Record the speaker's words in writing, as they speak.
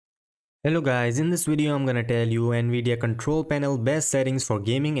Hello guys, in this video I'm gonna tell you NVIDIA Control Panel best settings for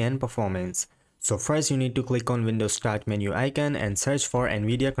gaming and performance. So first you need to click on Windows Start menu icon and search for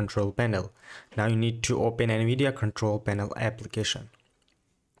NVIDIA Control Panel. Now you need to open NVIDIA Control Panel application.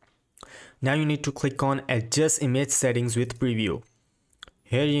 Now you need to click on Adjust Image Settings with Preview.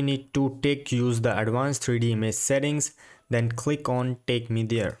 Here you need to use the Advanced 3D Image Settings, then click on Take Me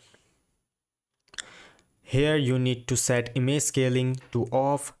There. Here you need to set image scaling to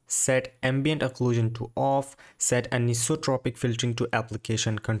off, set ambient occlusion to off, set anisotropic filtering to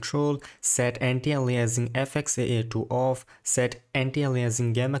application control, set anti-aliasing FXAA to off, set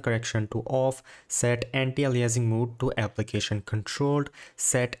anti-aliasing gamma correction to off, set anti-aliasing mode to application controlled,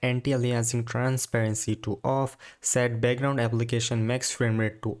 set anti-aliasing transparency to off, set background application max frame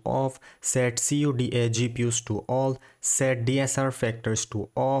rate to off, set CUDA GPUs to all, set DSR factors to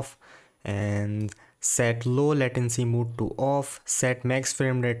off, and set low latency mode to off, set max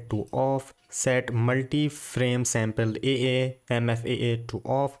frame rate to off, set multi-frame sampled AA, MFAA to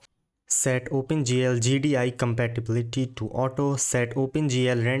off, set OpenGL GDI compatibility to auto, set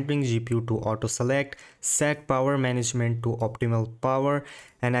OpenGL rendering GPU to auto select, set power management to optimal power.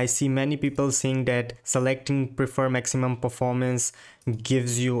 And I see many people saying that selecting prefer maximum performance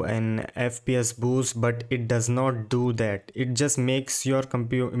gives you an FPS boost, but it does not do that. It just makes your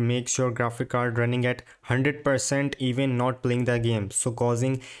graphic card running at 100% even not playing the game, so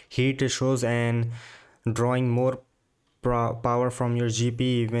causing heat issues and drawing more power from your GPU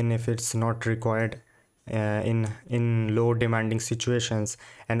even if it's not required in low demanding situations.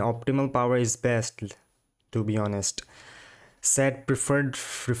 And optimal power is best, to be honest. Set preferred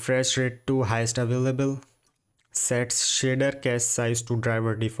refresh rate to highest available, set shader cache size to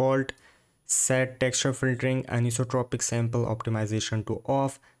driver default, set texture filtering anisotropic sample optimization to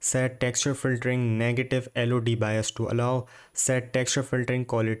off, set texture filtering negative LOD bias to allow, set texture filtering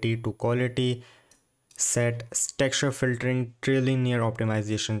quality to quality, set texture filtering trilinear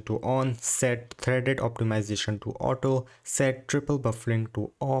optimization to on, set threaded optimization to auto, set triple buffering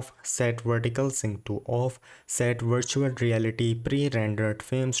to off, set vertical sync to off, set virtual reality pre-rendered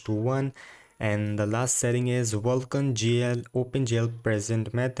frames to 1, and the last setting is Vulkan GL OpenGL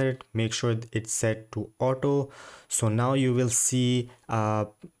present method. Make sure it's set to auto. So now you will see a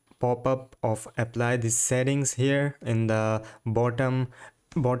pop-up of apply these settings here in the bottom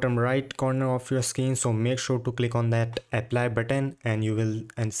right corner of your screen. So make sure to click on that apply button and you will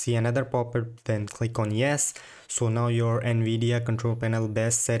see another pop-up, then click on yes. So now your NVIDIA control panel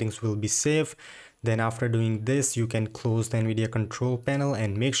best settings will be saved. Then after doing this, you can close the NVIDIA control panel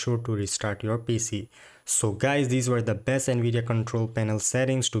and make sure to restart your PC. So guys, these were the best NVIDIA control panel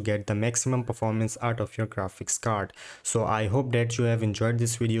settings to get the maximum performance out of your graphics card. So I hope that you have enjoyed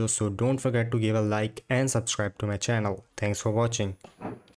this video. So don't forget to give a like and subscribe to my channel. Thanks for watching.